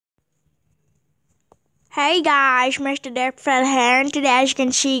Hey guys, Mr. Dirtfell here, and today, as you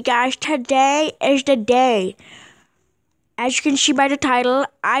can see guys, today is the day. As you can see by the title,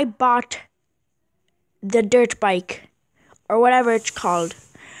 I bought the dirt bike, or whatever it's called.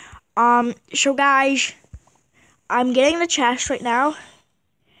 So guys, I'm getting the chest right now,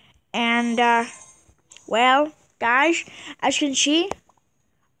 and, well, guys, as you can see,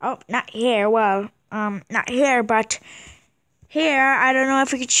 not here, not here, but here, I don't know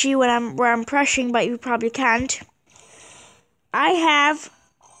if you can see where I'm pressing, but you probably can't. I have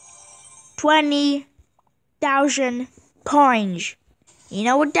 20,000 coins. You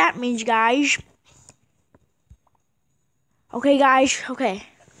know what that means, guys? Okay, guys, okay.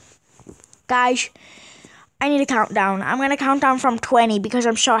 Guys, I need a countdown. I'm gonna count down from 20 because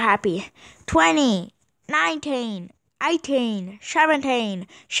I'm so happy. 20, 19, 18, 17,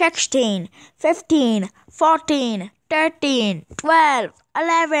 16, 15, 14, 13, 12,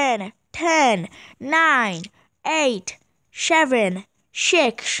 11, 10, 9, 8, 7,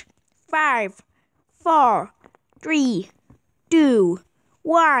 6, 5, 4, 3, 2,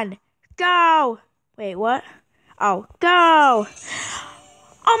 1, go! Wait, what? Oh, go!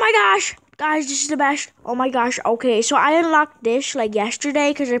 Oh my gosh! Guys, this is the best. Oh my gosh, okay. So I unlocked this like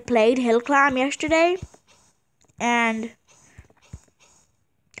yesterday because I played Hill Climb yesterday. And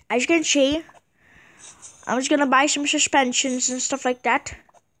as you can see, I'm just gonna buy some suspensions and stuff like that.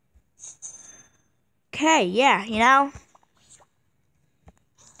 Okay, yeah, you know.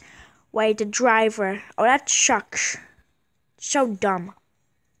 Wait, the driver. Oh, that sucks. So dumb.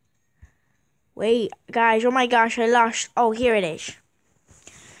 Wait, guys, oh my gosh, I lost. Oh, here it is.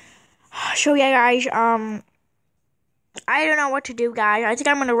 So yeah, guys, I don't know what to do, guys. I think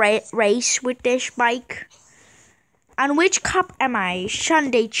I'm gonna race with this bike. On which cup am I?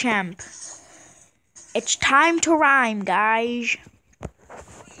 Sunday champ. It's time to rhyme, guys.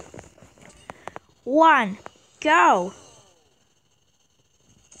 1, go.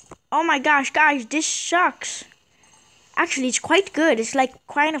 Oh my gosh, guys, this sucks. Actually, it's quite good. It's like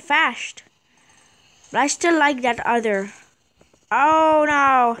kind of fast. But I still like that other. Oh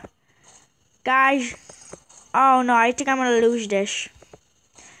no. Guys. Oh no, I think I'm gonna lose this.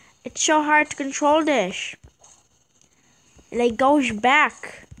 It's so hard to control this. It like goes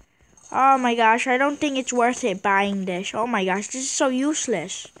back. Oh my gosh, I don't think it's worth it buying this. Oh my gosh, this is so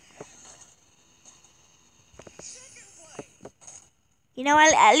useless. You know,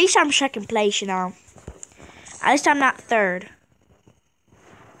 at least I'm second place, you know. At least I'm not third.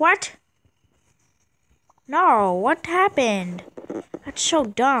 What? No, what happened? That's so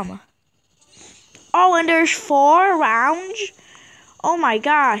dumb. Oh, and there's 4 rounds? Oh my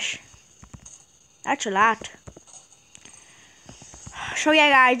gosh. That's a lot. So yeah,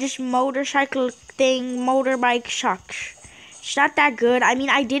 guys, this motorcycle thing, motorbike sucks. It's not that good. I mean,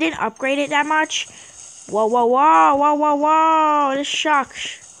 I didn't upgrade it that much. Whoa, whoa, whoa, whoa, whoa, whoa. This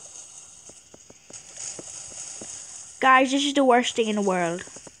sucks. Guys, this is the worst thing in the world.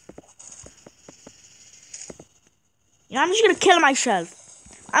 You know, I'm just gonna kill myself.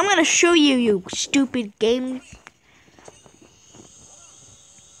 I'm gonna show you, you stupid game.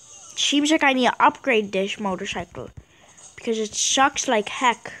 Seems like I need to upgrade this motorcycle. Because it sucks like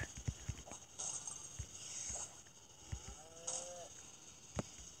heck.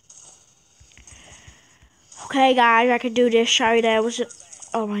 Okay, guys, I can do this. Sorry, that was...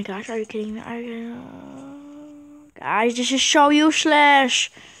 Oh my gosh, are you kidding me? Guys, this is so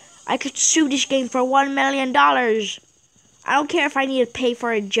useless. I could sue this game for $1 million. I don't care if I need to pay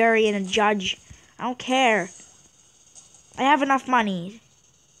for a jury and a judge. I don't care. I have enough money.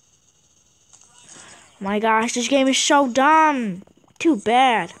 Oh my gosh, this game is so dumb. Too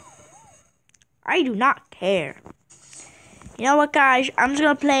bad. I do not care. You know what, guys? I'm just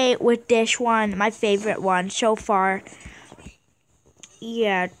gonna play with this one, my favorite one so far.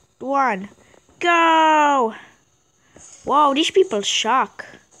 Yeah, 1, go! Whoa, these people suck.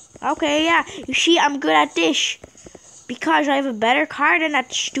 Okay, yeah. You see, I'm good at this. Because I have a better car than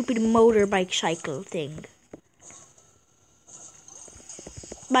that stupid motorbike cycle thing.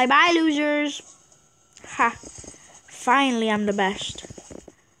 Bye-bye, losers. Ha. Finally, I'm the best.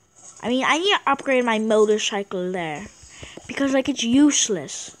 I mean, I need to upgrade my motorcycle there. Because, like, it's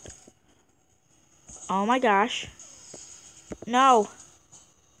useless. Oh my gosh. No.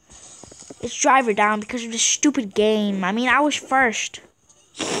 It's driver down because of this stupid game. I mean, I was first.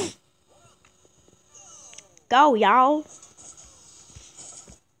 Go, y'all.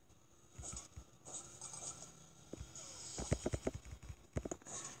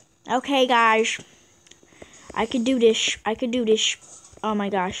 Okay, guys. I can do this. I can do this. Oh my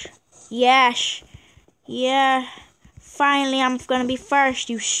gosh. Yes. Yeah. finally I'm gonna be first,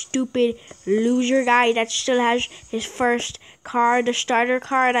 you stupid loser guy that still has his first car, the starter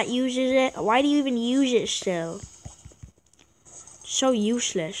car that uses it. Why do you even use it still? So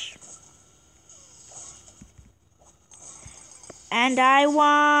useless. And I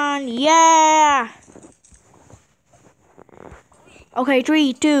won! Yeah! Okay,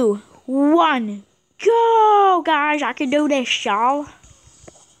 3, 2, 1, go! Guys, I can do this, y'all.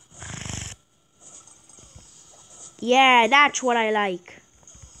 Yeah, that's what I like.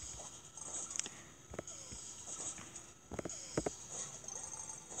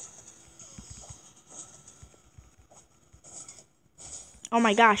 Oh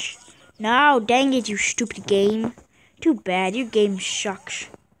my gosh. No, dang it, you stupid game. Too bad, your game sucks.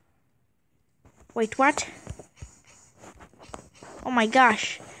 Wait, what? Oh my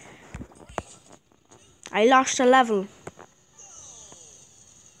gosh. I lost a level.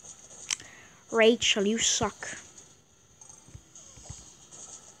 Rachel, you suck.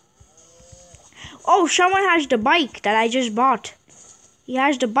 Oh, someone has the bike that I just bought. He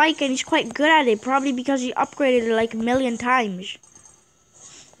has the bike and he's quite good at it. Probably because he upgraded it like a million times.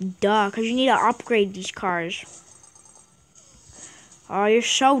 Duh, because you need to upgrade these cars. Oh, you're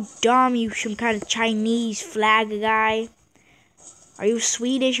so dumb, you some kind of Chinese flag guy. Are you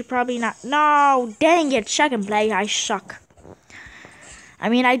Swedish? You're probably not. No, dang it, second place, I suck. I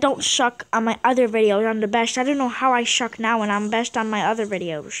mean, I don't suck on my other videos, I'm the best. I don't know how I suck now when I'm best on my other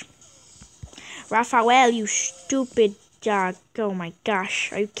videos. Raphael, you stupid dog. Oh my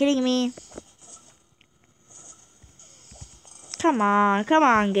gosh, are you kidding me? Come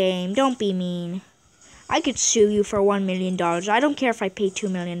on, game, don't be mean. I could sue you for $1 million. I don't care if I pay $2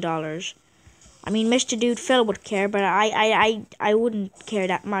 million. I mean, Mr. Dude Phil would care, but I wouldn't care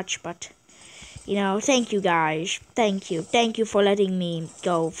that much. But, you know, thank you guys. Thank you. Thank you for letting me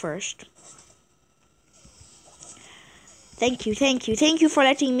go first. Thank you, thank you. Thank you for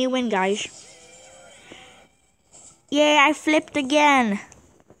letting me win, guys. Yeah, I flipped again.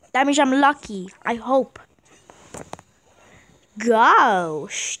 That means I'm lucky. I hope. Go,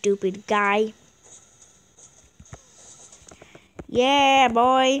 stupid guy. Yeah,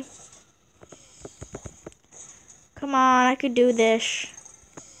 boy. Come on, I could do this.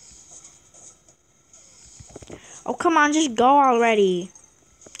 Oh, come on, just go already.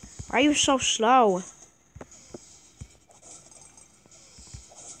 Why are you so slow?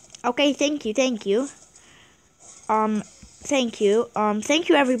 Okay, thank you, thank you. Thank you. Thank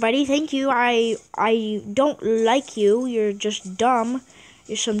you, everybody. Thank you. I don't like you. You're just dumb.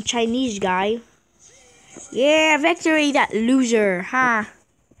 You're some Chinese guy. Yeah, victory, that loser, huh?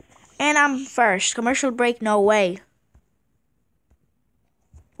 And I'm first. Commercial break, no way.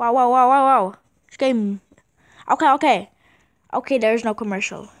 Wow. This game. Okay. Okay, there's no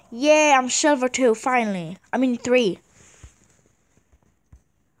commercial. Yeah, I'm silver 2, finally. I mean 3.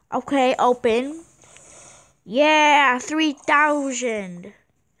 Okay, open. Yeah, 3,000.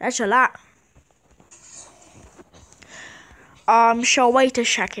 That's a lot. So wait a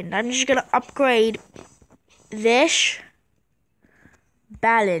second. I'm just gonna upgrade this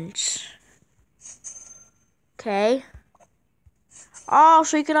balance. Okay. Oh,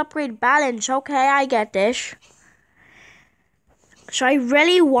 so you can upgrade balance. Okay, I get this. So I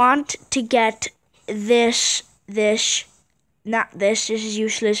really want to get this, not this is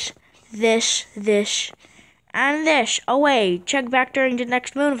useless, this, and this. Oh wait, check back during the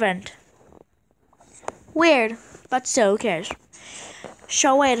next moon event. Weird, but still, who cares?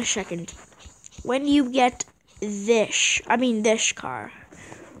 So wait a second. When you get this car,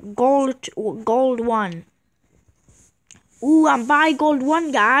 gold 1. Ooh, I'm buying gold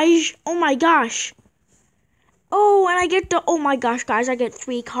 1, guys. Oh my gosh. Oh, and I get the, oh my gosh, guys, I get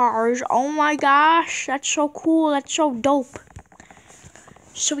 3 cars. Oh my gosh, that's so cool. That's so dope.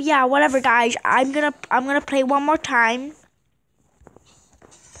 So yeah, whatever, guys. I'm gonna play one more time.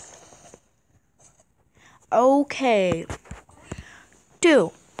 Okay.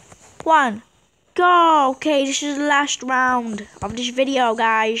 2, 1, go. Okay, this is the last round of this video,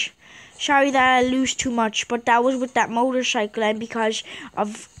 guys. Sorry that I lose too much, but that was with that motorcycle and because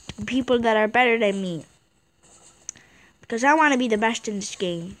of people that are better than me. Because I want to be the best in this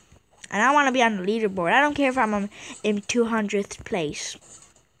game. And I want to be on the leaderboard. I don't care if I'm in 200th place.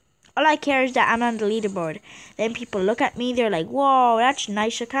 All I care is that I'm on the leaderboard. Then people look at me, they're like, whoa, that's a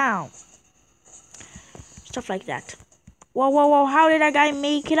nice account. Stuff like that. Whoa, how did that guy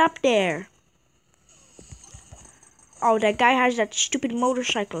make it up there? Oh, that guy has that stupid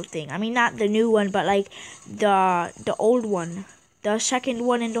motorcycle thing. I mean, not the new one, but like the old one. The second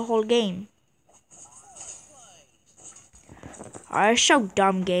one in the whole game. Oh, it's so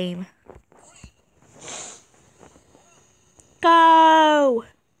dumb game. Go!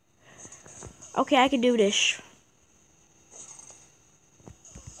 Okay, I can do this.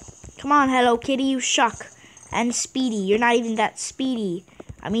 Come on, Hello Kitty, you suck. And Speedy, you're not even that speedy.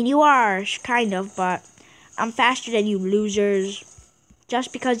 I mean, you are, kind of, but I'm faster than you losers.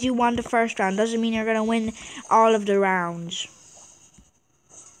 Just because you won the first round doesn't mean you're gonna win all of the rounds.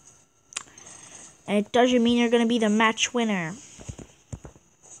 And it doesn't mean you're gonna be the match winner.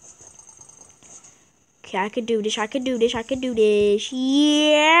 Okay, I could do this, I could do this, I could do this.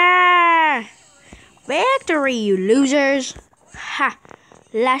 Yeah! Victory, you losers! Ha!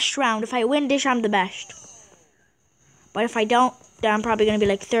 Last round. If I win this, I'm the best. But if I don't, then I'm probably gonna be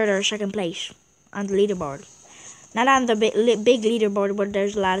like 3rd or 2nd place on the leaderboard. Not on the big leaderboard where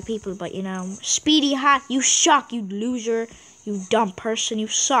there's a lot of people, but you know. Speedy, ha! You suck, you loser. You dumb person, you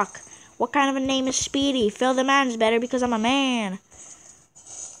suck. What kind of a name is Speedy? Phil the Man's better because I'm a man.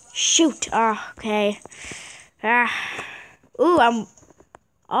 Shoot. Oh, okay. Ooh,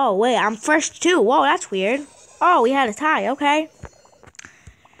 oh, wait, I'm first too. Whoa, that's weird. Oh, we had a tie. Okay.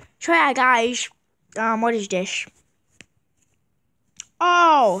 So yeah, guys. What is this?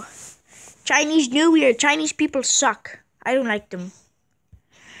 Oh, Chinese New Year. Chinese people suck. I don't like them.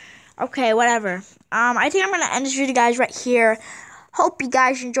 Okay, whatever. I think I'm gonna end this video, guys, right here. Hope you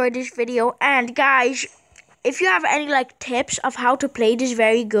guys enjoyed this video. And guys, if you have any like tips of how to play this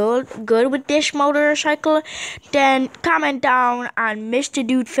very good with this motorcycle, then comment down on Mr.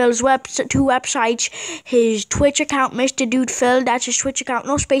 Dude Phil's two websites, his Twitch account, Mr. Dude Phil, that's his Twitch account,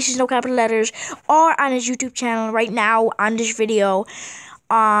 no spaces, no capital letters, or on his YouTube channel right now on this video.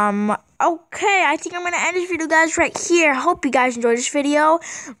 Okay, I think I'm gonna end this video, guys, right here. Hope you guys enjoyed this video.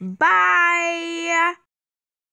 Bye.